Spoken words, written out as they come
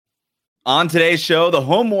On today's show, the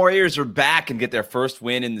home Warriors are back and get their first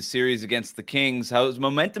win in the series against the Kings. How has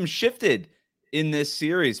momentum shifted in this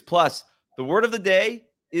series? Plus, the word of the day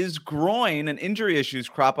is groin, and injury issues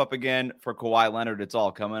crop up again for Kawhi Leonard. It's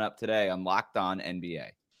all coming up today on Locked On NBA.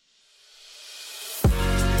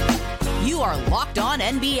 You are Locked On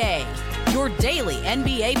NBA, your daily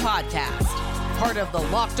NBA podcast. Part of the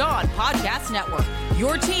Locked On Podcast Network,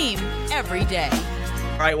 your team every day.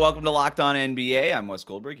 All right, welcome to Locked On NBA. I'm Wes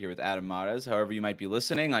Goldberg here with Adam Mares. However you might be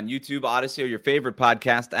listening on YouTube, Odyssey, or your favorite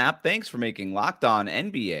podcast app, thanks for making Locked On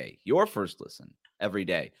NBA your first listen every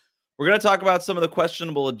day. We're going to talk about some of the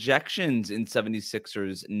questionable ejections in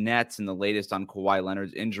 76ers Nets and the latest on Kawhi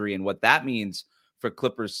Leonard's injury and what that means for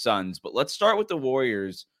Clippers Suns. But let's start with the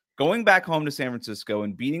Warriors going back home to San Francisco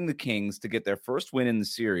and beating the Kings to get their first win in the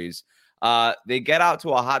series. They get out to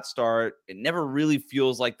a hot start. It never really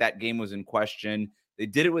feels like that game was in question. They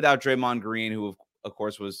did it without Draymond Green, who, of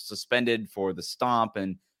course, was suspended for the stomp.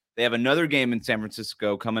 And they have another game in San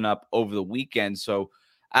Francisco coming up over the weekend. So,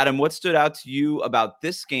 Adam, what stood out to you about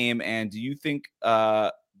this game? And do you think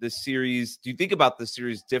about this series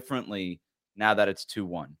differently now that it's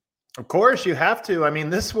 2-1? Of course, you have to. I mean,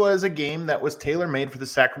 this was a game that was tailor-made for the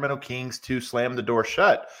Sacramento Kings to slam the door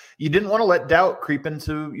shut. You didn't want to let doubt creep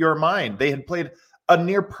into your mind. They had played a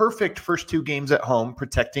near-perfect first two games at home,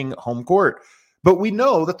 protecting home court. But we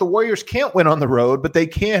know that the Warriors can't win on the road, but they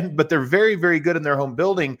can, but they're very, very good in their home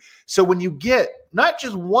building. So when you get not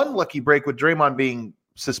just one lucky break with Draymond being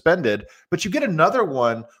suspended, but you get another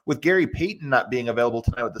one with Gary Payton not being available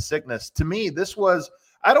tonight with the sickness, to me, this was,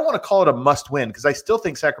 I don't want to call it a must win because I still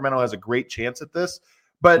think Sacramento has a great chance at this,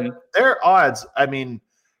 but their odds, I mean,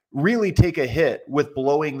 really take a hit with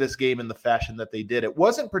blowing this game in the fashion that they did. It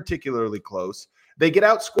wasn't particularly close. They get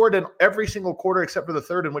outscored in every single quarter except for the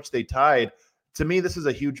third in which they tied. To me, this is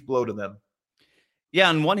a huge blow to them. Yeah,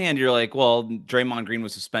 on one hand, you're like, well, Draymond Green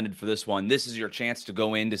was suspended for this one. This is your chance to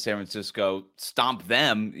go into San Francisco, stomp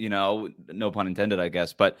them, no pun intended, I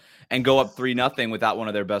guess, and go up 3-0 without one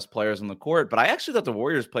of their best players on the court. But I actually thought the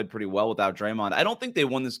Warriors played pretty well without Draymond. I don't think they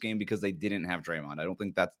won this game because they didn't have Draymond. I don't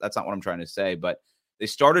think that's not what I'm trying to say. But they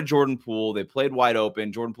started Jordan Poole. They played wide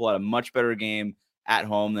open. Jordan Poole had a much better game at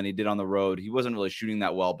home than he did on the road. He wasn't really shooting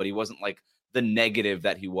that well, but he wasn't like the negative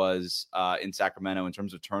that he was in Sacramento in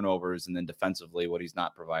terms of turnovers and then defensively what he's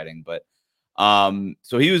not providing. But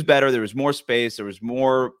so he was better. There was more space. There was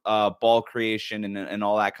more ball creation and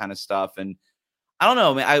all that kind of stuff. And I don't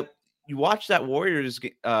know, man, you watched that Warriors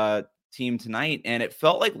team tonight and it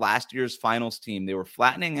felt like last year's finals team. They were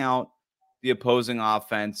flattening out the opposing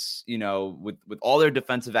offense, with all their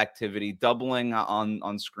defensive activity, doubling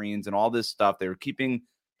on screens and all this stuff. They were keeping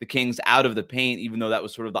the Kings out of the paint, even though that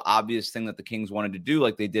was sort of the obvious thing that the Kings wanted to do,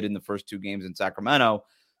 like they did in the first two games in Sacramento.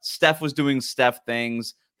 Steph was doing Steph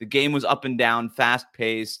things. The game was up and down, fast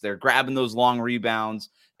paced. They're grabbing those long rebounds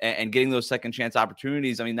and getting those second chance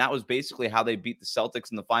opportunities. I mean, that was basically how they beat the Celtics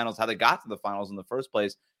in the finals, how they got to the finals in the first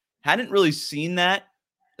place. Hadn't really seen that,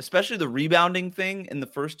 especially the rebounding thing in the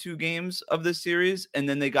first two games of this series. And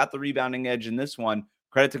then they got the rebounding edge in this one.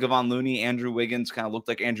 Credit to Kevon Looney. Andrew Wiggins kind of looked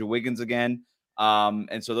like Andrew Wiggins again.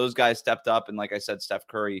 And so those guys stepped up. And like I said, Steph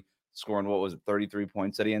Curry scoring, 33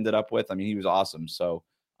 points that he ended up with. I mean, he was awesome. So,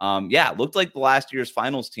 it looked like the last year's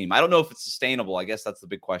finals team. I don't know if it's sustainable. I guess that's the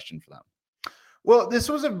big question for them. Well,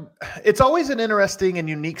 it's always an interesting and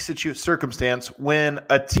unique circumstance when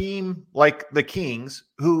a team like the Kings,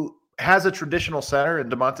 who has a traditional center in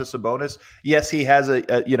Domantas Sabonis. Yes, he has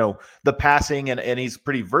the passing and he's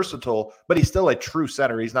pretty versatile, but he's still a true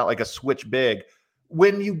center. He's not like a switch big.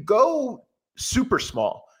 When you go super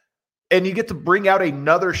small and you get to bring out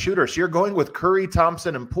another shooter, so you're going with Curry,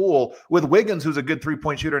 Thompson, and Poole with Wiggins, who's a good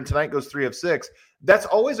 3-point shooter, and tonight goes 3 of 6. That's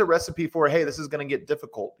always a recipe for, hey, this is going to get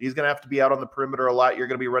difficult. He's going to have to be out on the perimeter a lot. You're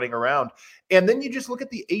going to be running around. And then you just look at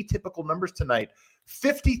the atypical numbers tonight.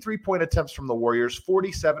 53-point attempts from the Warriors,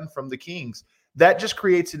 47 from the Kings. That just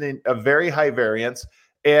creates a very high variance.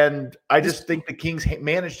 And I just think the Kings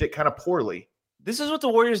managed it kind of poorly. This is what the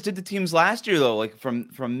Warriors did to teams last year, though. Like from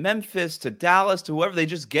Memphis to Dallas to whoever, they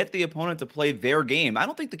just get the opponent to play their game. I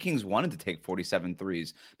don't think the Kings wanted to take 47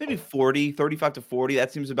 threes. Maybe 40, 35 to 40.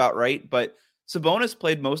 That seems about right. But Sabonis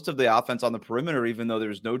played most of the offense on the perimeter, even though there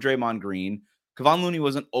was no Draymond Green. Kevon Looney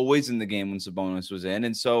wasn't always in the game when Sabonis was in.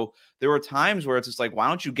 And so there were times where it's just like, why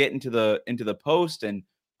don't you get into the post? And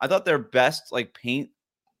I thought their best paint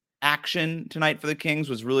action tonight for the Kings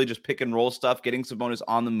was really just pick and roll stuff, getting Sabonis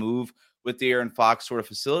on the move with De'Aaron Fox sort of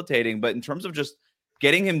facilitating. But in terms of just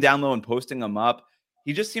getting him down low and posting him up,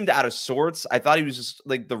 he just seemed out of sorts. I thought he was just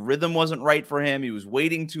the rhythm wasn't right for him. He was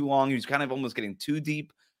waiting too long. He was kind of almost getting too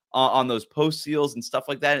deep on those post steals and stuff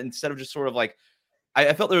like that, instead of just sort of like,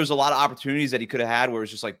 I felt there was a lot of opportunities that he could have had where it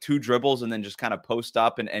was just like 2 dribbles and then just kind of post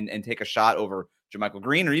up and take a shot over JaMychal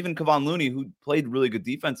Green or even Kevon Looney, who played really good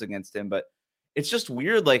defense against him. But it's just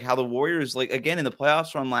weird, like how the Warriors, like again in the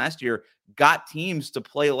playoffs run last year, got teams to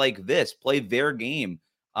play like this, play their game,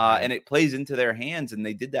 and it plays into their hands, and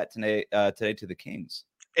they did that today to the Kings.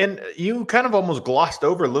 And you kind of almost glossed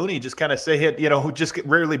over Looney, just kind of say it, who just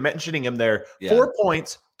rarely mentioning him there. Yeah. 4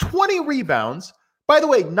 points, 20 rebounds. By the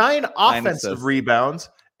way, 9 offensive rebounds,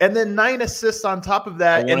 and then 9 assists on top of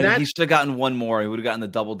that. He should have gotten one more. He would have gotten the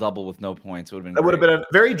double-double with no points. It would have been That would have been a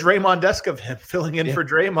very Draymond-esque of him, filling in for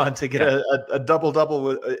Draymond to get a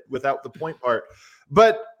double-double without the point part.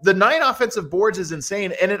 But the 9 offensive boards is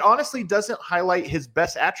insane, and it honestly doesn't highlight his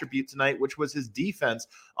best attribute tonight, which was his defense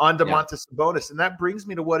on Domantas Sabonis. And that brings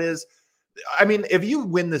me to what is – I mean, if you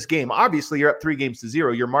win this game, obviously you're up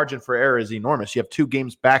 3-0. Your margin for error is enormous. You have 2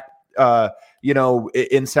 games back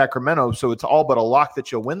in Sacramento, so it's all but a lock that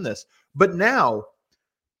you'll win this. But now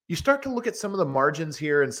you start to look at some of the margins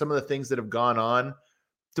here and some of the things that have gone on.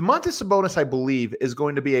 Domantas Sabonis, I believe, is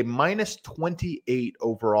going to be a minus 28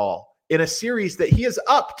 overall in a series that he is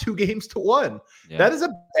up 2-1. Yeah. That is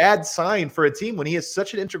a bad sign for a team when he is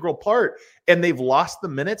such an integral part and they've lost the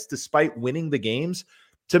minutes despite winning the games.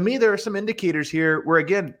 To me, there are some indicators here where,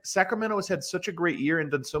 again, Sacramento has had such a great year and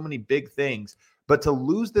done so many big things. But to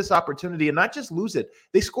lose this opportunity, and not just lose it,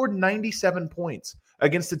 they scored 97 points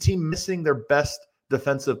against a team missing their best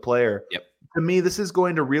defensive player. Yep. To me, this is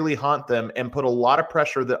going to really haunt them and put a lot of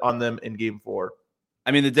pressure on them in Game 4.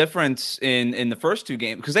 I mean, the difference in the first 2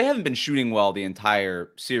 games, because they haven't been shooting well the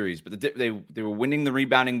entire series, but they were winning the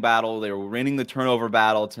rebounding battle. They were winning the turnover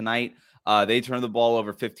battle tonight. They turned the ball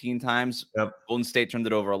over 15 times. Yep. Golden State turned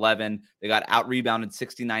it over 11. They got out-rebounded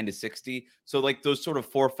 69-60. So, like, those sort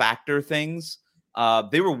of 4-factor things,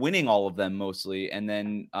 they were winning all of them mostly. And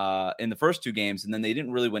then in the first 2 games, and then they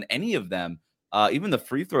didn't really win any of them. Even the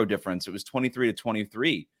free throw difference, it was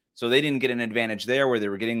 23-23. So they didn't get an advantage there where they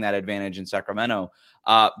were getting that advantage in Sacramento.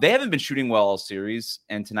 They haven't been shooting well all series,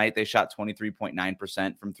 and tonight they shot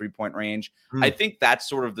 23.9% from three-point range. I think that's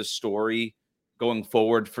sort of the story going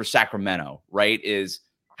forward for Sacramento, right, is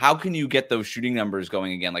how can you get those shooting numbers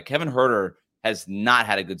going again? Like Kevin Huerter has not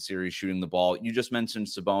had a good series shooting the ball. You just mentioned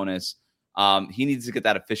Sabonis. He needs to get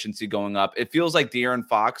that efficiency going up. It feels like De'Aaron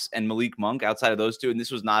Fox and Malik Monk outside of those 2, and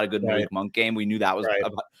this was not a good Malik Monk game. We knew that was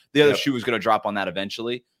the other shoe was going to drop on that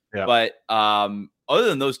eventually. Yeah. But other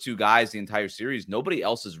than those 2 guys the entire series, nobody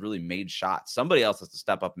else has really made shots. Somebody else has to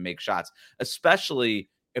step up and make shots, especially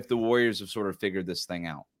if the Warriors have sort of figured this thing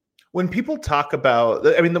out. When people talk about,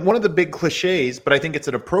 I mean, one of the big cliches, but I think it's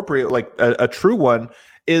an appropriate, like a true one,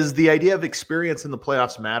 is the idea of experience in the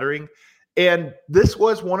playoffs mattering. And this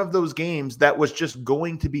was one of those games that was just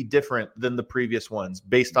going to be different than the previous ones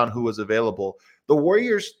based on who was available. The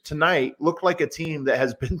Warriors tonight look like a team that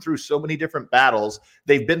has been through so many different battles.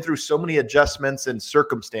 They've been through so many adjustments and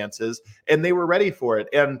circumstances, and they were ready for it.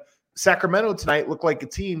 And Sacramento tonight looked like a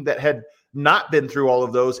team that had not been through all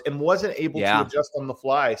of those and wasn't able to adjust on the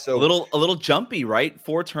fly. So a little jumpy, right?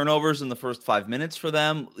 4 turnovers in the first 5 minutes for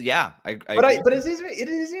them. Yeah. But it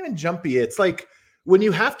isn't even jumpy. It's like when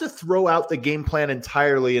you have to throw out the game plan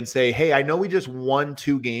entirely and say, hey, I know we just won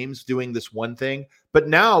 2 games doing this one thing, but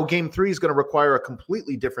now game 3 is going to require a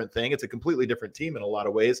completely different thing. It's a completely different team in a lot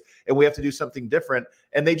of ways, and we have to do something different.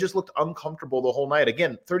 And they just looked uncomfortable the whole night.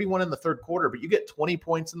 Again, 31 in the third quarter, but you get 20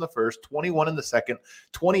 points in the first, 21 in the second,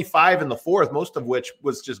 25 in the fourth, most of which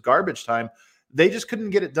was just garbage time. They just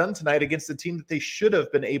couldn't get it done tonight against a team that they should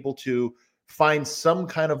have been able to find some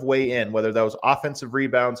kind of way in, whether that was offensive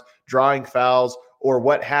rebounds, drawing fouls, or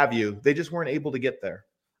what have you. They just weren't able to get there.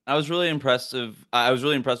 I was really impressed with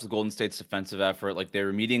Golden State's defensive effort. Like they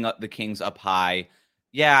were meeting up the Kings up high.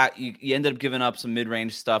 Yeah, you ended up giving up some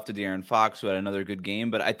mid-range stuff to De'Aaron Fox, who had another good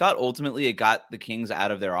game. But I thought ultimately it got the Kings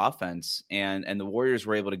out of their offense, and the Warriors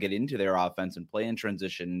were able to get into their offense and play in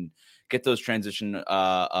transition, get those transition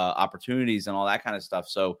opportunities and all that kind of stuff.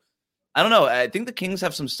 So I don't know. I think the Kings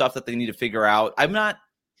have some stuff that they need to figure out.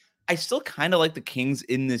 I still kind of like the Kings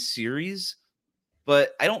in this series,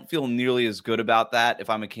 but I don't feel nearly as good about that if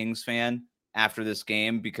I'm a Kings fan after this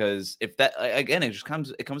game, because if that, again, it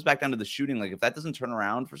comes back down to the shooting. Like if that doesn't turn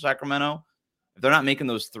around for Sacramento, if they're not making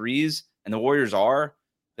those threes and the Warriors are,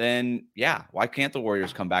 then yeah, why can't the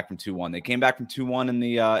Warriors come back from 2-1? They came back from 2-1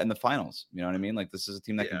 in the finals. You know what I mean? Like this is a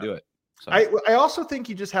team that can do it. So I also think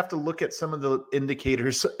you just have to look at some of the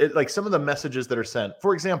indicators, like some of the messages that are sent.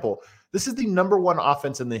 For example, this is the number one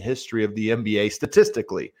offense in the history of the NBA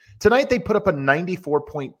statistically. Tonight, they put up a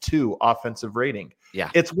 94.2 offensive rating.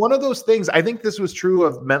 yeah, It's one of those things. I think this was true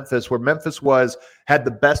of Memphis, where Memphis had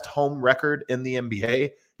the best home record in the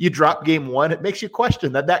NBA. You drop game one, it makes you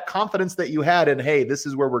question that confidence that you had in, hey, this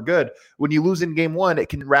is where we're good. When you lose in game one, it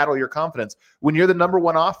can rattle your confidence. When you're the number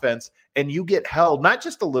one offense and you get held, not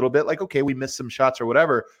just a little bit, like, okay, we missed some shots or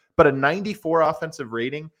whatever, but a 94 offensive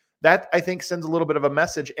rating, that I think sends a little bit of a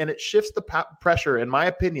message, and it shifts the pressure, in my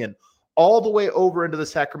opinion, all the way over into the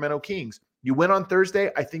Sacramento Kings. You win on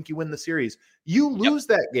Thursday, I think you win the series. You lose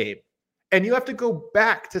that game, and you have to go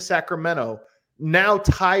back to Sacramento, now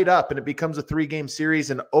tied up, and it becomes a 3-game series.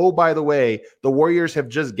 And oh, by the way, the Warriors have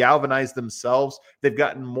just galvanized themselves. They've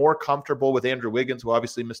gotten more comfortable with Andrew Wiggins, who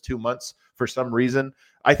obviously missed 2 months for some reason.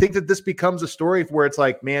 I think that this becomes a story where it's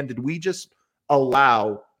like, man, did we just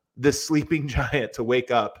allow this sleeping giant to wake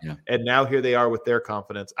up? Yeah. And now here they are with their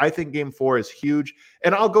confidence. I think game 4 is huge.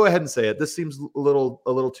 And I'll go ahead and say it. This seems a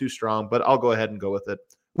little too strong, but I'll go ahead and go with it.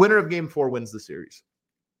 Winner of game 4 wins the series.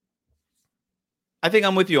 I think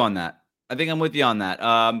I'm with you on that.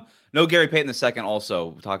 No Gary Payton II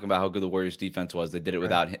also talking about how good the Warriors defense was. They did it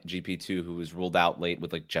without GP2, who was ruled out late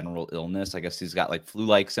with like general illness. I guess he's got like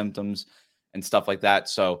flu-like symptoms and stuff like that.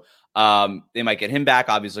 So they might get him back.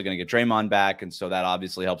 Obviously going to get Draymond back. And so that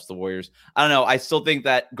obviously helps the Warriors. I don't know. I still think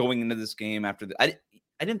that going into this game I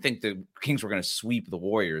didn't think the Kings were going to sweep the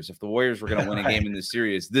Warriors. If the Warriors were going to win a game in this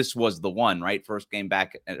series, this was the one, right? First game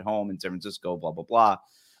back at home in San Francisco, blah, blah, blah.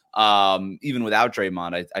 Even without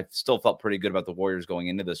Draymond, I still felt pretty good about the Warriors going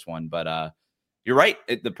into this one. But you're right.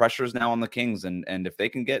 The pressure is now on the Kings. And if they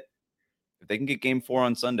can get game 4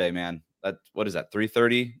 on Sunday, man, what is that?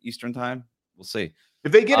 3:30 Eastern time? We'll see.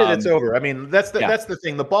 If they get it, it's over. I mean, that's the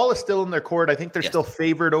thing. The ball is still in their court. I think they're still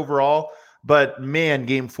favored overall, but man,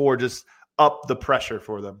 game 4 just upped the pressure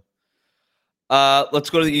for them. Let's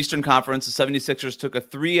go to the Eastern Conference. The 76ers took a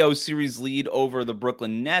 3-0 series lead over the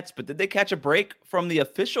Brooklyn Nets, but did they catch a break from the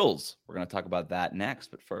officials? We're going to talk about that next,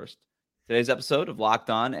 but first, today's episode of Locked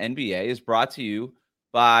On NBA is brought to you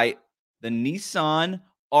by the Nissan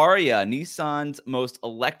Ariya. Nissan's most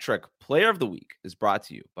electric player of the week is brought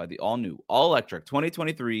to you by the all-new, all-electric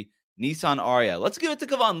 2023 Nissan Ariya. Let's give it to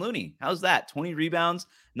Kevon Looney. How's that? 20 rebounds,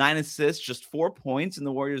 9 assists, just 4 points in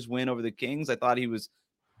the Warriors' win over the Kings. I thought he was,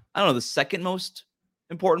 the second most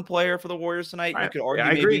important player for the Warriors tonight. You could argue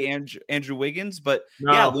maybe Andrew Wiggins, but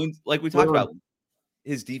like we talked about,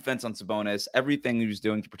 his defense on Sabonis, everything he was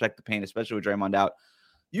doing to protect the paint, especially with Draymond out.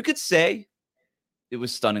 You could say it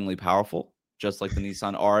was stunningly powerful, just like the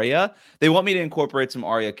Nissan Ariya. They want me to incorporate some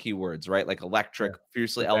Ariya keywords, right? Like electric,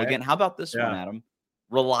 fiercely elegant. How about this one, Adam?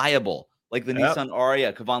 Reliable, like the Nissan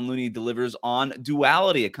Ariya. Kevon Looney delivers on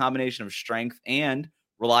duality, a combination of strength and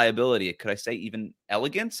reliability. Could I say even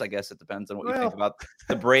elegance? I guess it depends on what you think about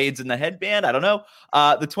the braids and the headband. I don't know.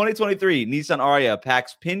 The 2023 Nissan Ariya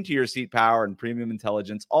packs pin-to-your-seat power and premium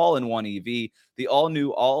intelligence all in one EV. The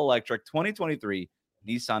all-new, all-electric 2023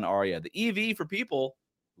 Nissan Ariya. The EV for people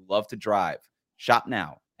who love to drive. Shop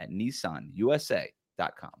now at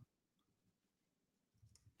nissanusa.com.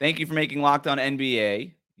 Thank you for making Locked On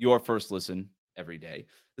NBA your first listen every day.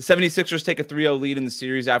 The 76ers take a 3-0 lead in the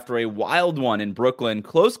series after a wild one in Brooklyn.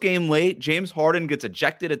 Close game late. James Harden gets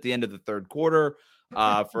ejected at the end of the third quarter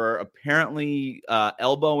for apparently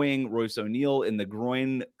elbowing Royce O'Neal in the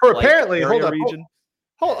groin. Apparently, hold up. Region.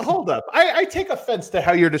 Hold up. I take offense to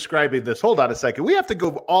how you're describing this. Hold on a second. We have to go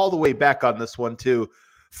all the way back on this one, too.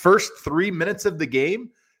 First 3 minutes of the game,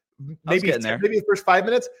 maybe the first 5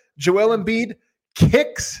 minutes, Joel Embiid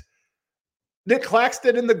kicks Nick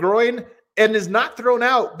Claxton in the groin and is not thrown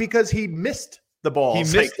out because he missed the ball. He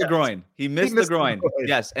missed the groin. He missed the groin.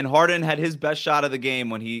 Yes, and Harden had his best shot of the game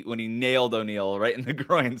when he nailed O'Neal right in the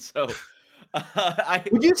groin. So,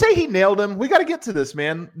 would you say he nailed him? We got to get to this,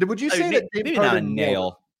 man. Would you say that maybe not a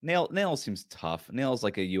nail? Nail seems tough. Nail's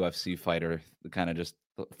like a UFC fighter, kind of just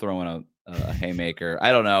throwing a haymaker.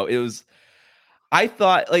 I don't know. I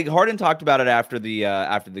thought, like, Harden talked about it after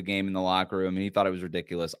the game in the locker room, and he thought it was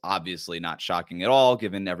ridiculous. Obviously, not shocking at all,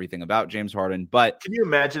 given everything about James Harden. But can you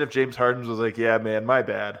imagine if James Harden was like, "Yeah, man, my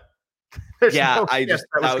bad." I just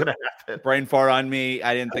that was going to happen. Brain fart on me.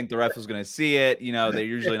 I didn't think the ref was going to see it. You know, they're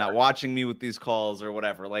usually not watching me with these calls or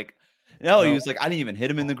whatever. Like, no, he was like, I didn't even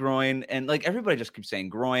hit him in the groin, and like everybody just keeps saying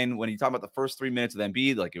groin when you talk about the first 3 minutes of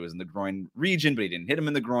Embiid, like it was in the groin region, but he didn't hit him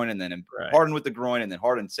in the groin, and then Harden with the groin, and then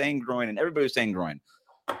Harden saying groin, and everybody was saying groin.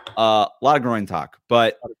 A lot of groin talk,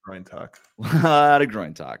 but a lot of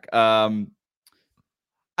groin talk. I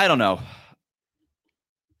don't know.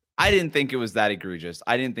 I didn't think it was that egregious.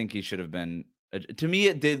 I didn't think he should have been. To me,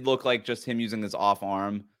 it did look like just him using his off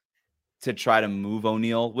arm to try to move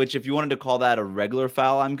O'Neal, which if you wanted to call that a regular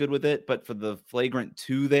foul, I'm good with it. But for the flagrant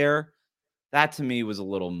 2 there, that to me was a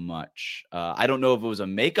little much. I don't know if it was a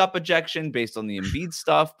makeup ejection based on the Embiid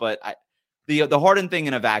stuff, but the Harden thing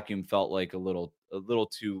in a vacuum felt like a little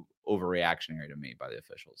too overreactionary to me by the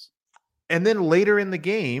officials. And then later in the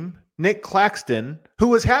game, Nick Claxton, who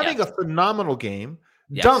was having a phenomenal game,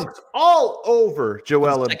 dunked all over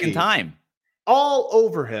Joel Embiid. Second time. All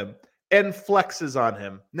over him and flexes on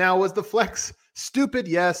him. Now, was the flex stupid?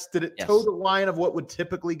 Yes. Did it toe the line of what would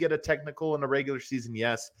typically get a technical in a regular season?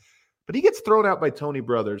 Yes. But he gets thrown out by Tony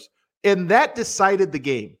Brothers, and that decided the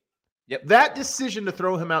game. Yep. That decision to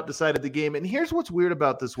throw him out decided the game. And here's what's weird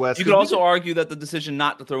about this, Wes. You could also argue that the decision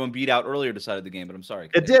not to throw Embiid out earlier decided the game, but I'm sorry.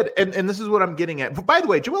 It did. And this is what I'm getting at. But by the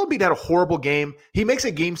way, Joel Embiid had a horrible game. He makes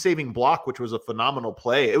a game-saving block, which was a phenomenal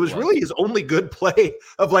play. It was really his only good play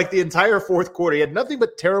of like the entire fourth quarter. He had nothing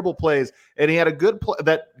but terrible plays, and he had a good play,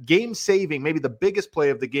 that game-saving, maybe the biggest play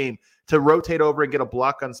of the game, to rotate over and get a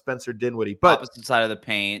block on Spencer Dinwiddie. But opposite side of the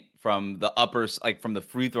paint from the uppers, like from the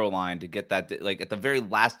free throw line to get that, like at the very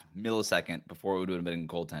last millisecond before it would have been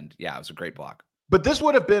goaltend. Yeah, it was a great block. But this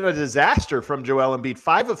would have been a disaster from Joel Embiid.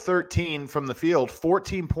 5 of 13 from the field,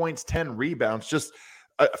 14 points, 10 rebounds, just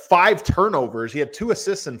 5 turnovers. He had 2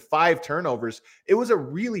 assists and 5 turnovers. It was a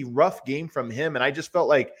really rough game from him. And I just felt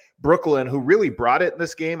like Brooklyn, who really brought it in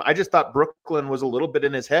this game, I just thought Brooklyn was a little bit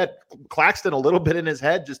in his head. Claxton a little bit in his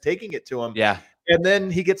head, just taking it to him. Yeah. And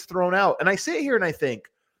then he gets thrown out. And I sit here and I think,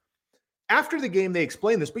 after the game, they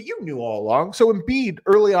explained this, but you knew all along. So Embiid,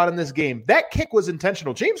 early on in this game, that kick was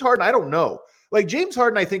intentional. James Harden, I don't know. Like James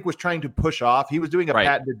Harden, I think, was trying to push off. He was doing a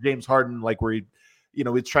patented James Harden, like where he,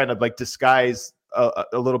 he's trying to like disguise a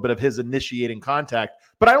little bit of his initiating contact.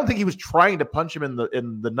 But I don't think he was trying to punch him in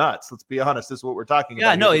the nuts. Let's be honest. This is what we're talking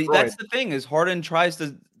about. Yeah, no, that's the thing is Harden tries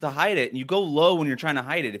to hide it, and you go low when you're trying to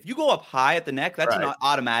hide it. If you go up high at the neck, that's an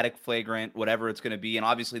automatic flagrant, whatever it's going to be. And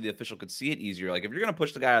obviously the official could see it easier. Like if you're going to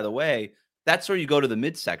push the guy out of the way, that's where you go to the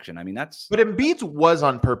midsection. I mean, that's. But Embiid's was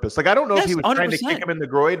on purpose. Like I don't know if he was 100%. Trying to kick him in the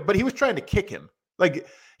groin, but he was trying to kick him. Like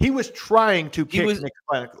he was trying to kick Nick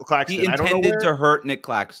Claxton. He intended to hurt Nick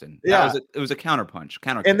Claxton. It was a counterpunch.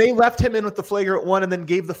 And they left him in with the flagrant 1 and then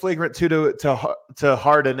gave the flagrant 2 to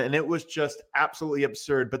Harden, and it was just absolutely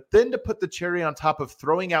absurd. But then to put the cherry on top of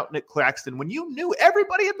throwing out Nick Claxton, when you knew,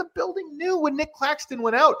 everybody in the building knew when Nick Claxton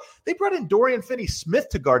went out, they brought in Dorian Finney-Smith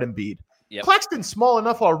to guard Embiid. Yep. Claxton's small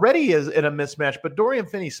enough already as in a mismatch, but Dorian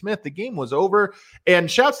Finney-Smith, the game was over. And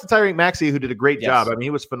shouts to Tyreke Maxey, who did a great job. I mean, he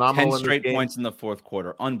was phenomenal. 10 straight points in the fourth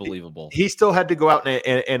quarter. Unbelievable. He still had to go out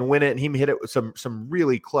and win it, and he hit it with some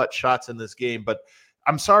really clutch shots in this game. But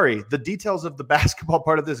I'm sorry, the details of the basketball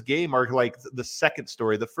part of this game are like the second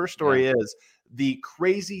story. The first story is the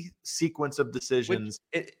crazy sequence of decisions.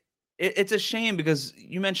 It's a shame because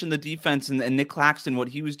you mentioned the defense and Nick Claxton, what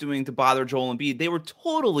he was doing to bother Joel Embiid. They were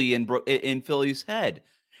totally in Philly's head.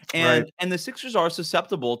 And the Sixers are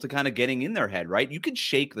susceptible to kind of getting in their head, right? You could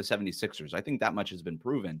shake the 76ers. I think that much has been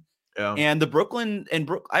proven. Yeah. And the Brooklyn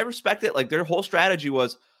I respect it. Like their whole strategy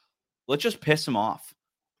was, let's just piss him off.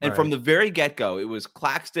 And from the very get-go, it was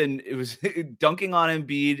Claxton, it was dunking on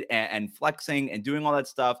Embiid and flexing and doing all that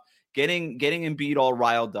stuff. Getting Embiid all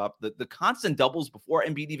riled up, the constant doubles before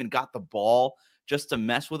Embiid even got the ball just to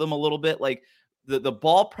mess with him a little bit. Like the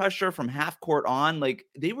ball pressure from half court on, like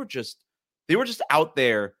they were just out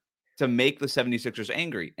there to make the 76ers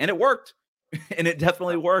angry. And it worked. And it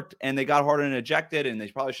definitely worked. And they got Harden ejected, and they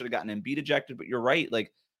probably should have gotten Embiid ejected. But you're right.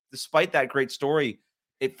 Like despite that great story,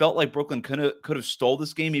 it felt like Brooklyn could have stole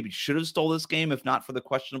this game, maybe should have stole this game if not for the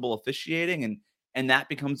questionable officiating. And that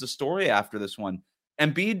becomes the story after this one.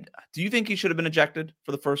 Embiid, do you think he should have been ejected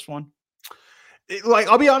for the first one? Like,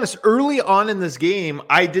 I'll be honest, early on in this game,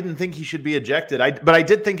 I didn't think he should be ejected. But I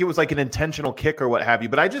did think it was like an intentional kick or what have you.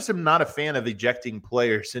 But I just am not a fan of ejecting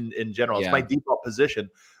players in general. It's my default position.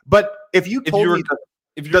 But if you're going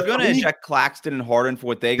to eject Claxton and Harden for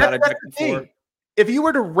what they got ejected for, if you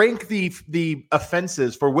were to rank the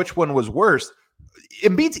offenses for which one was worse,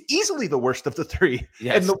 Embiid's easily the worst of the 3.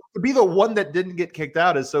 Yes. And to be the one that didn't get kicked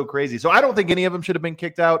out is so crazy. So I don't think any of them should have been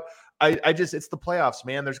kicked out. It's the playoffs,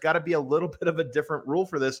 man. There's got to be a little bit of a different rule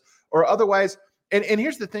for this, or otherwise. And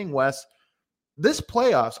here's the thing, Wes. This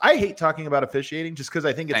playoffs, I hate talking about officiating just because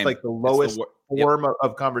I think it's like the lowest form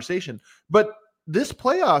of conversation. But this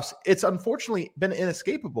playoffs, it's unfortunately been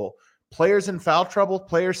inescapable. Players in foul trouble,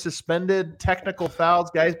 players suspended, technical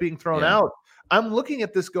fouls, guys being thrown out. I'm looking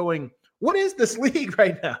at this going, What is this league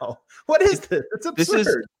right now? What is this? It's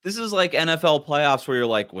absurd. This is like NFL playoffs where you're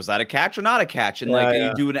like, was that a catch or not a catch? And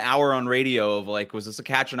you do an hour on radio of like, was this a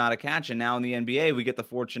catch or not a catch? And now in the NBA, we get the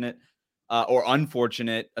fortunate or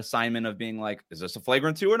unfortunate assignment of being like, is this a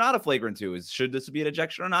flagrant 2 or not a flagrant 2? Should this be an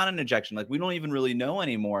ejection or not an ejection? Like, we don't even really know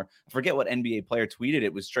anymore. I forget what NBA player tweeted.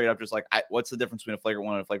 It was straight up just like, what's the difference between a flagrant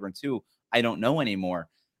 1 and a flagrant 2? I don't know anymore.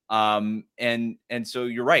 And so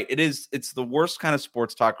you're right. It's the worst kind of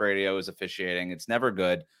sports talk radio is officiating. It's never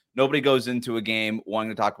good. Nobody goes into a game wanting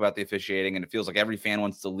to talk about the officiating, and it feels like every fan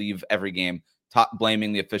wants to leave every game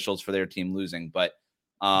blaming the officials for their team losing. But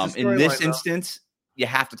in this instance, you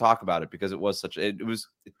have to talk about it because it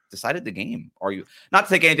decided the game. Are you not to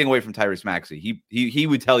take anything away from Tyrese Maxey? He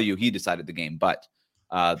would tell you he decided the game, but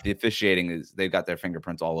the officiating they've got their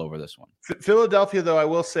fingerprints all over this one. Philadelphia, though, I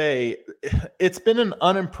will say it's been an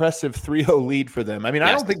unimpressive 3-0 lead for them. I mean, yes.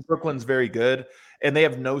 I don't think Brooklyn's very good, and they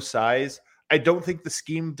have no size. I don't think the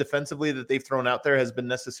scheme defensively that they've thrown out there has been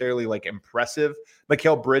necessarily like impressive.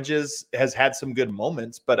 Mikal Bridges has had some good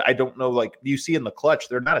moments, but I don't know, like you see in the clutch,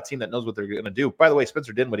 they're not a team that knows what they're going to do. By the way,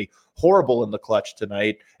 Spencer Dinwiddie, horrible in the clutch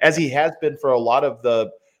tonight, as he has been for a lot of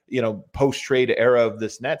the post-trade era of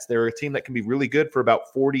this Nets. They're a team that can be really good for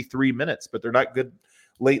about 43 minutes, but they're not good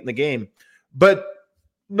late in the game. But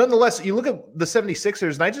nonetheless, you look at the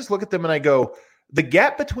 76ers, and I just look at them and I go, the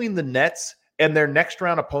gap between the Nets and their next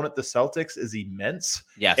round opponent, the Celtics, is immense.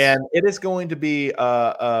 Yes. And it is going to be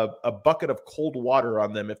a bucket of cold water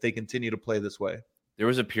on them if they continue to play this way. There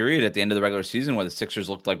was a period at the end of the regular season where the Sixers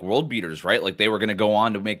looked like world beaters, right? Like they were going to go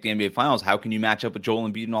on to make the NBA Finals. How can you match up with Joel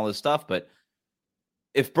Embiid and all this stuff? But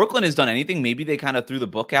if Brooklyn has done anything, maybe they kind of threw the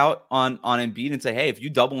book out on Embiid and say, hey, if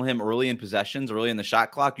you double him early in possessions, early in the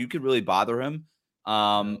shot clock, you could really bother him.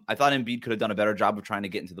 I thought Embiid could have done a better job of trying to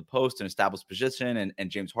get into the post and establish position, and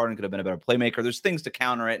James Harden could have been a better playmaker. There's things to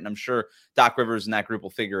counter it, and I'm sure Doc Rivers and that group will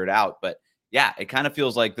figure it out. But yeah, it kind of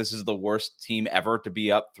feels like this is the worst team ever to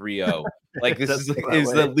be up 3-0. Like this is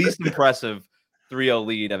the least impressive 3-0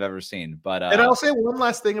 lead I've ever seen. But and I'll say one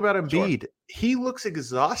last thing about Embiid. Sure. He looks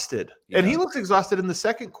exhausted. And he looks exhausted in the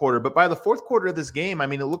second quarter. But by the fourth quarter of this game, I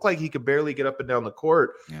mean, it looked like he could barely get up and down the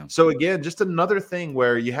court. Yeah. So again, just another thing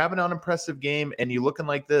where you have an unimpressive game and you're looking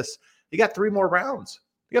like this. You got 3 more rounds.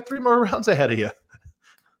 You got 3 more rounds ahead of you.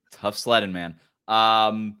 Tough sledding, man.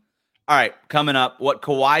 All right, coming up, what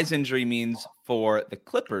Kawhi's injury means for the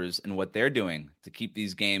Clippers and what they're doing to keep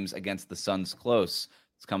these games against the Suns close.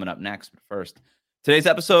 It's coming up next. But first, today's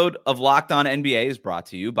episode of Locked On NBA is brought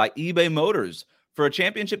to you by eBay Motors. For a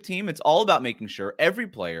championship team, it's all about making sure every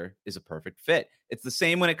player is a perfect fit. It's the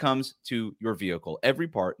same when it comes to your vehicle. Every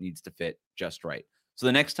part needs to fit just right. So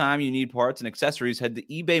the next time you need parts and accessories, head to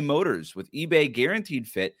eBay Motors. With eBay Guaranteed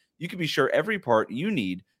Fit, you can be sure every part you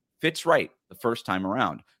need fits right the first time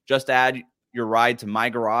around. Just add your ride to My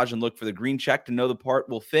Garage and look for the green check to know the part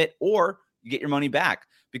will fit, or you get your money back.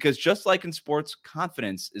 Because just like in sports,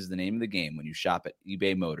 confidence is the name of the game when you shop at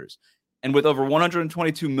eBay Motors. And with over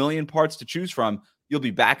 122 million parts to choose from, you'll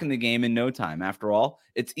be back in the game in no time. After all,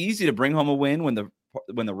 it's easy to bring home a win when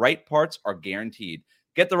the right parts are guaranteed.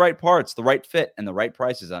 Get the right parts, the right fit, and the right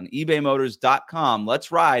prices on ebaymotors.com.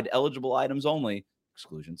 Let's ride. Eligible items only.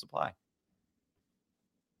 Exclusions apply.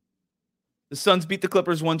 The Suns beat the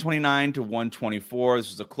Clippers 129-124. This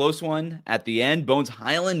was a close one at the end. Bones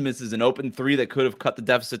Highland misses an open 3 that could have cut the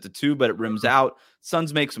deficit to 2, but it rims out.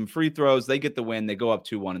 Suns make some free throws. They get the win. They go up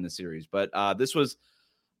 2-1 in the series. But this was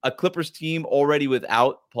a Clippers team already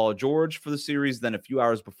without Paul George for the series. Then a few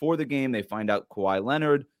hours before the game, they find out Kawhi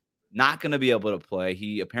Leonard not going to be able to play.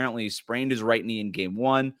 He apparently sprained his right knee in game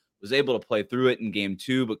 1, was able to play through it in game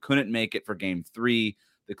 2, but couldn't make it for game 3.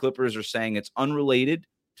 The Clippers are saying it's unrelated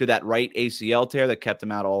to that right ACL tear that kept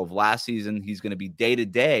him out all of last season. He's going to be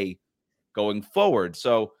day-to-day going forward.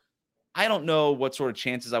 So I don't know what sort of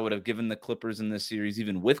chances I would have given the Clippers in this series,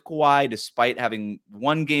 even with Kawhi, despite having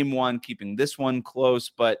won game 1, keeping this one close.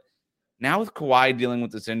 But now with Kawhi dealing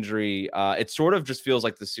with this injury, it sort of just feels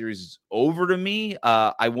like the series is over to me.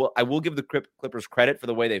 I will give the Clippers credit for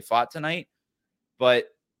the way they fought tonight, but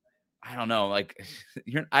I don't know. Like,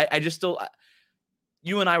 I just still,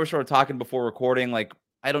 you and I were sort of talking before recording, like,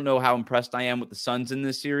 I don't know how impressed I am with the Suns in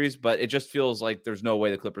this series, but it just feels like there's no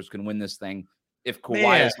way the Clippers can win this thing if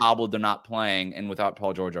Kawhi is hobbled, they're not playing, and without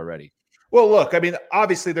Paul George already. Well, look, I mean,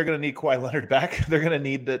 obviously they're going to need Kawhi Leonard back. They're going to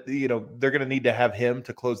need that, they're going to need to have him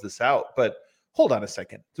to close this out. But hold on a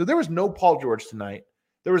second. So there was no Paul George tonight.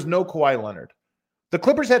 There was no Kawhi Leonard. The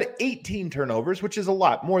Clippers had 18 turnovers, which is a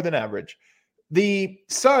lot more than average. The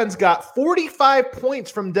Suns got 45 points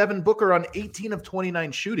from Devin Booker on 18 of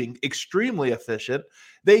 29 shooting, extremely efficient.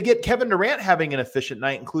 They get Kevin Durant having an efficient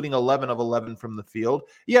night, including 11 of 11 from the field.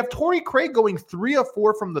 You have Torrey Craig going 3 of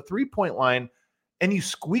 4 from the three-point line, and you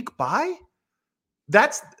squeak by?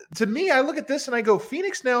 That's, to me, I look at this and I go,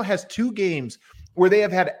 Phoenix now has 2 games where they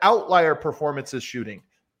have had outlier performances shooting,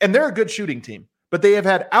 and they're a good shooting team. But they have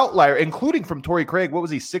had outlier, including from Torrey Craig. What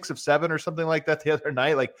was he, 6 of 7 or something like that the other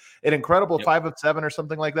night? Like an incredible 5 of 7 or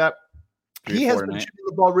something like that. He has been shooting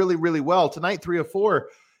the ball really, really well. Tonight, 3 of 4.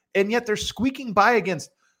 And yet they're squeaking by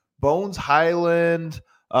against Bones Highland,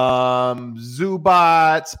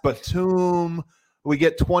 Zubats, Batum. We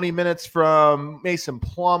get 20 minutes from Mason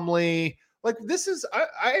Plumlee. Like, this is –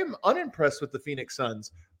 I am unimpressed with the Phoenix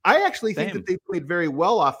Suns. I actually think that they played very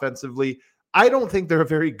well offensively. I don't think they're a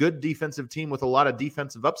very good defensive team with a lot of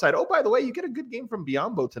defensive upside. Oh, by the way, you get a good game from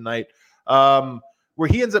Biyombo tonight, where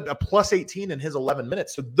he ends up a plus 18 in his 11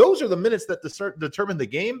 minutes. So those are the minutes that determine the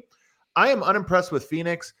game. I am unimpressed with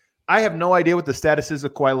Phoenix. I have no idea what the status is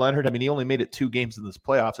of Kawhi Leonard. I mean, he only made it 2 games in this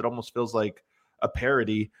playoffs. It almost feels like a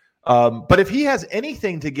parody. But if he has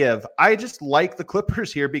anything to give, I just like the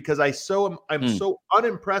Clippers here because I'm so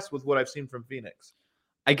unimpressed with what I've seen from Phoenix.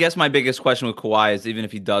 I guess my biggest question with Kawhi is, even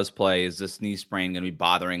if he does play, is this knee sprain going to be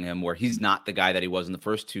bothering him where he's not the guy that he was in the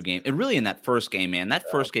first 2 games? And really in that first game, man,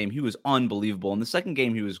 first game, he was unbelievable. In the second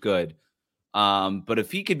game, he was good. But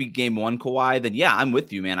if he could be game 1 Kawhi, then yeah, I'm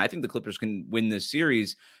with you, man. I think the Clippers can win this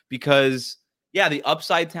series because, yeah, the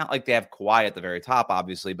upside talent, like they have Kawhi at the very top,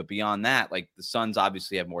 obviously. But beyond that, like the Suns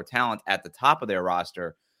obviously have more talent at the top of their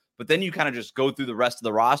roster. But then you kind of just go through the rest of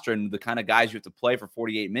the roster and the kind of guys you have to play for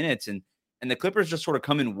 48 minutes. And the Clippers just sort of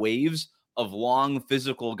come in waves of long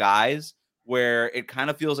physical guys where it kind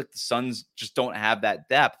of feels like the Suns just don't have that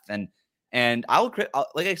depth. And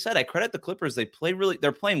like I said, I credit the Clippers.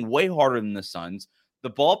 They're playing way harder than the Suns. The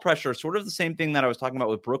ball pressure is sort of the same thing that I was talking about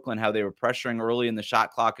with Brooklyn, how they were pressuring early in the shot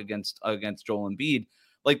clock against Joel Embiid.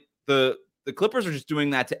 Like the Clippers are just doing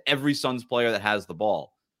that to every Suns player that has the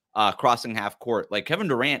ball, crossing half court. Like Kevin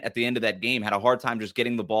Durant at the end of that game had a hard time just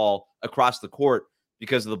getting the ball across the court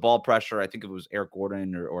because of the ball pressure. I think it was Eric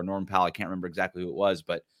Gordon or Norman Powell. I can't remember exactly who it was,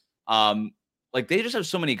 but like they just have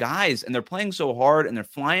so many guys and they're playing so hard and they're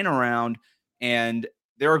flying around and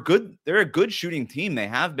they're a good shooting team. They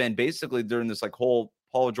have been basically during this like whole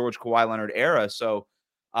Paul George, Kawhi Leonard era. So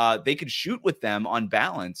they could shoot with them on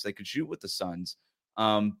balance. They could shoot with the Suns.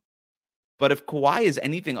 But if Kawhi is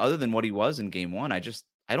anything other than what he was in game 1,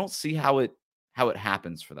 I don't see how it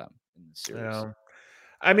happens for them in the series. Yeah.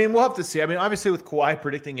 I mean, we'll have to see. I mean, obviously with Kawhi,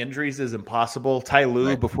 predicting injuries is impossible. Ty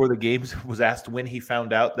Lue, before the games, was asked when he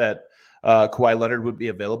found out that Kawhi Leonard would be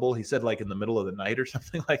available. He said like in the middle of the night or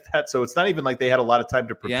something like that. So it's not even like they had a lot of time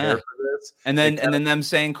to prepare for this. And then them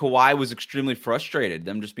saying Kawhi was extremely frustrated,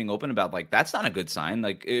 them just being open about like, that's not a good sign.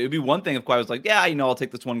 Like it would be one thing if Kawhi was like, yeah, I'll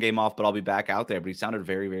take this 1 game off, but I'll be back out there. But he sounded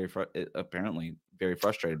very, very, apparently very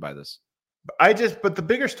frustrated by this. But the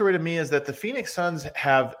bigger story to me is that the Phoenix Suns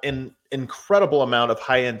have an incredible amount of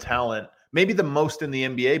high-end talent, maybe the most in the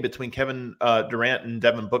NBA between Kevin Durant and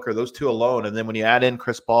Devin Booker, those 2 alone. And then when you add in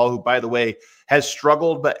Chris Paul, who, by the way, has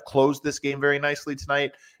struggled but closed this game very nicely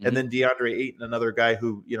tonight, and then DeAndre Ayton, another guy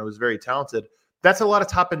who, is very talented. That's a lot of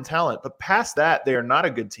top-end talent. But past that, they are not a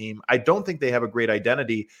good team. I don't think they have a great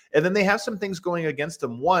identity. And then they have some things going against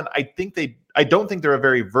them. One, I don't think they're a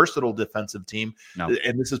very versatile defensive team. No.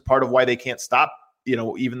 And this is part of why they can't stop,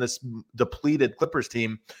 even this depleted Clippers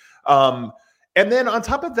team. And then on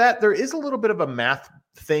top of that, there is a little bit of a math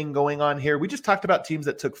thing going on here. We just talked about teams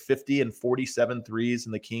that took 50 and 47 threes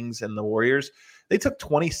in the Kings and the Warriors. They took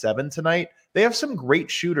 27 tonight. They have some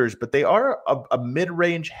great shooters, but they are a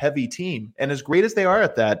mid-range heavy team. And as great as they are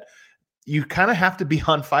at that, you kind of have to be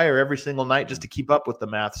on fire every single night just to keep up with the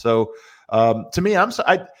math. So to me,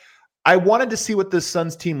 I wanted to see what this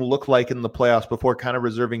Suns team looked like in the playoffs before kind of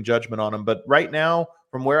reserving judgment on them. But right now,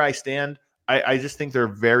 from where I stand, I just think they're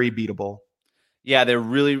very beatable. Yeah, they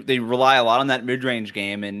rely a lot on that mid-range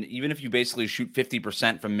game. And even if you basically shoot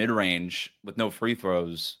 50% from mid-range with no free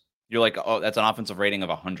throws, you're like, oh, that's an offensive rating of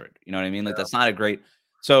 100. You know what I mean? Like that's not a great.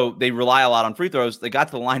 So they rely a lot on free throws. They got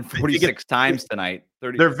to the line 46 times tonight.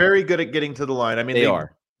 30. They're very good at getting to the line. I mean, they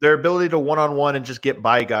are. Their ability to one-on-one and just get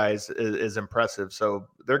by guys is impressive. So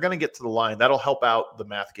they're going to get to the line. That'll help out the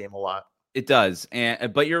math game a lot. It does.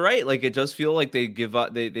 But you're right. Like it does feel like they give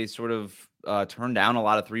up. They sort of turn down a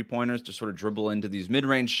lot of 3-pointers to sort of dribble into these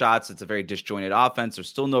mid-range shots. It's a very disjointed offense. There's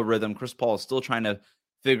still no rhythm. Chris Paul is still trying to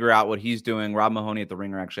figure out what he's doing. Rob Mahoney at The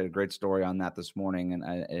Ringer actually had a great story on that this morning.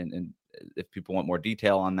 And if people want more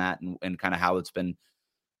detail on that and kind of how it's been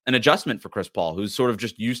an adjustment for Chris Paul, who's sort of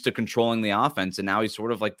just used to controlling the offense. And now he's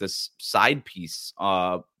sort of like this side piece,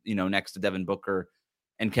 next to Devin Booker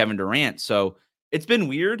and Kevin Durant. So it's been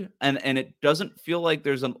weird. And it doesn't feel like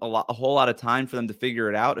there's a whole lot of time for them to figure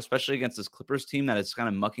it out, especially against this Clippers team that is kind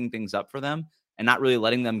of mucking things up for them and not really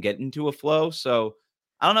letting them get into a flow. So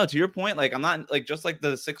I don't know, to your point, like I'm not like, just like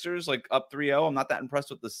the Sixers, like up 3-0. I'm not that impressed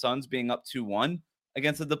with the Suns being up 2-1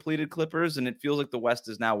 against the depleted Clippers. And it feels like the West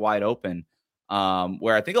is now wide open.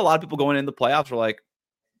 Where I think a lot of people going into the playoffs were like,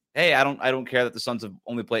 hey, I don't care that the Suns have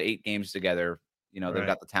only played 8 games together. They've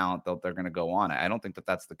got the talent that they're going to go on. I don't think that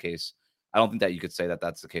that's the case. I don't think that you could say that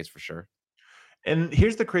that's the case for sure. And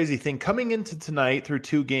here's the crazy thing. Coming into tonight through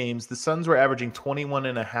 2 games, the Suns were averaging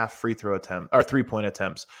 21.5 free throw attempts or 3-point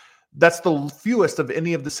attempts. That's the fewest of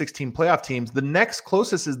any of the 16 playoff teams. The next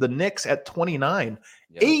closest is the Knicks at 29.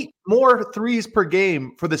 Yep. 8 more threes per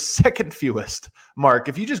game for the second fewest mark.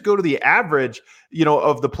 If you just go to the average,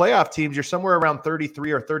 of the playoff teams, you're somewhere around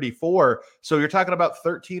 33 or 34. So you're talking about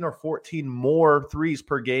 13 or 14 more threes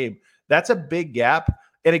per game. That's a big gap.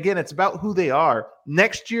 And again, it's about who they are.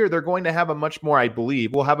 Next year, they're going to have a much more, I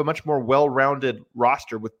believe, we'll have a much more well-rounded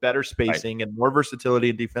roster with better spacing and more versatility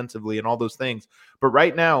and defensively and all those things. But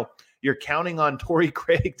right now, you're counting on Torrey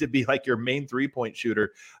Craig to be like your main 3-point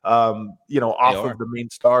shooter, off of the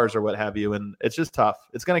main stars or what have you. And it's just tough.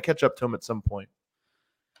 It's going to catch up to him at some point.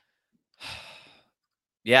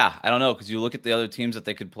 Yeah, I don't know, because you look at the other teams that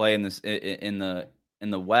they could play in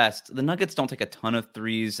the West. The Nuggets don't take a ton of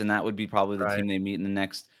threes, and that would be probably the team they meet in the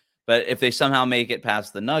next. But if they somehow make it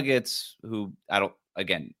past the Nuggets, who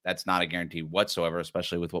that's not a guarantee whatsoever,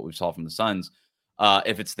 especially with what we saw from the Suns.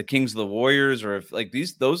 If it's the Kings or the Warriors, or if like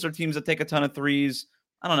those are teams that take a ton of threes.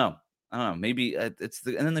 I don't know. Maybe and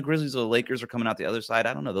then the Grizzlies or the Lakers are coming out the other side.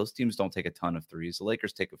 I don't know. Those teams don't take a ton of threes. The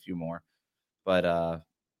Lakers take a few more, but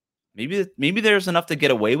maybe there's enough to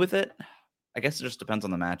get away with it. I guess it just depends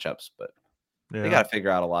on the matchups, but they got to figure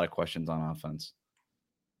out a lot of questions on offense.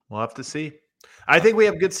 We'll have to see. I think we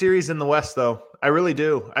have good series in the West, though. I really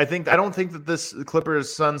do. I don't think that this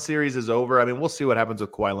Clippers-Suns series is over. I mean, we'll see what happens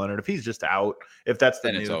with Kawhi Leonard. If he's just out, if that's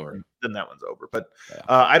the news, then that one's over. But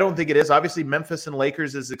I don't think it is. Obviously, Memphis and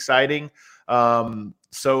Lakers is exciting. And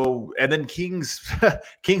then Kings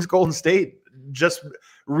Golden State just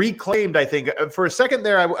reclaimed, I think. For a second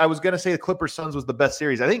there, I was going to say the Clippers-Suns was the best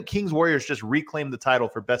series. I think Kings-Warriors just reclaimed the title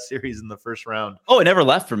for best series in the first round. Oh, it never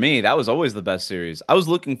left for me. That was always the best series. I was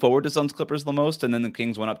looking forward to Suns-Clippers the most, and then the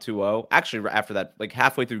Kings went up 2-0. Actually, after that, like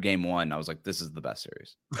halfway through game 1, I was like, this is the best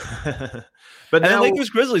series. But now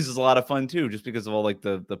Lakers-Grizzlies is a lot of fun, too, just because of all like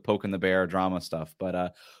the poke and the bear drama stuff.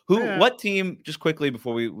 But what team, just quickly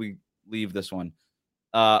before we leave this one,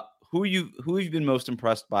 who have you been most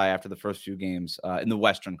impressed by after the first few games in the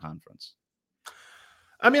Western Conference?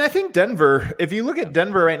 I mean, I think Denver, if you look at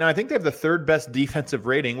Denver right now, I think they have the 3rd best defensive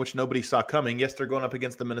rating, which nobody saw coming. Yes, they're going up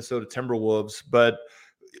against the Minnesota Timberwolves, but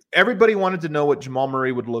everybody wanted to know what Jamal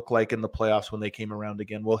Murray would look like in the playoffs when they came around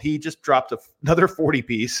again. Well, he just dropped another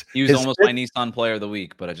 40-piece. He was almost my Nissan Player of the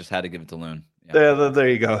Week, but I just had to give it to Loon. Yeah. There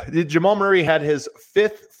you go. Jamal Murray had his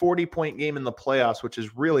 5th 40-point game in the playoffs, which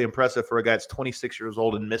is really impressive for a guy that's 26 years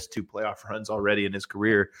old and missed 2 playoff runs already in his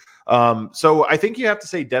career. So I think you have to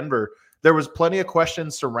say Denver. There was plenty of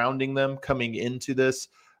questions surrounding them coming into this,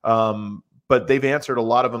 but they've answered a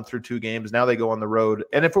lot of them through 2 games. Now they go on the road.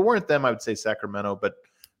 And if it weren't them, I would say Sacramento. But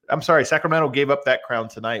I'm sorry, Sacramento gave up that crown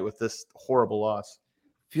tonight with this horrible loss.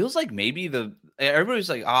 Feels like maybe everybody's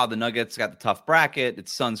like, the Nuggets got the tough bracket.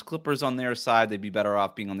 It's Suns Clippers on their side. They'd be better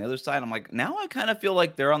off being on the other side. I'm like, now I kind of feel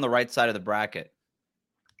like they're on the right side of the bracket.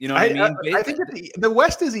 You know what I mean? I think the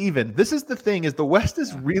West is even. This is the thing, is the West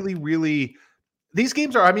is really, really – these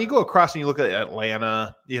games are – I mean, you go across and you look at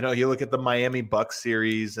Atlanta. You look at the Miami Bucks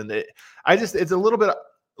series. And it's a little bit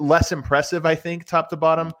less impressive, I think, top to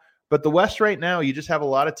bottom. But the West right now, you just have a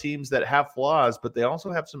lot of teams that have flaws, but they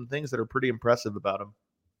also have some things that are pretty impressive about them.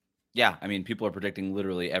 Yeah, I mean, people are predicting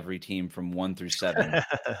literally every team from 1 through 7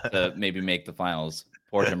 to maybe make the finals.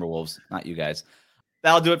 Poor Timberwolves, not you guys.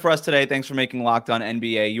 That'll do it for us today. Thanks for making Locked On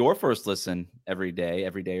NBA your first listen every day.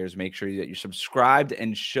 Everydayers, make sure that you're subscribed,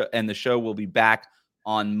 and the show will be back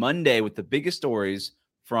on Monday with the biggest stories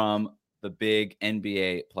from the big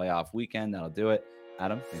NBA playoff weekend. That'll do it.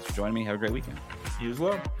 Adam, thanks for joining me. Have a great weekend. You as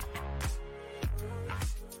well.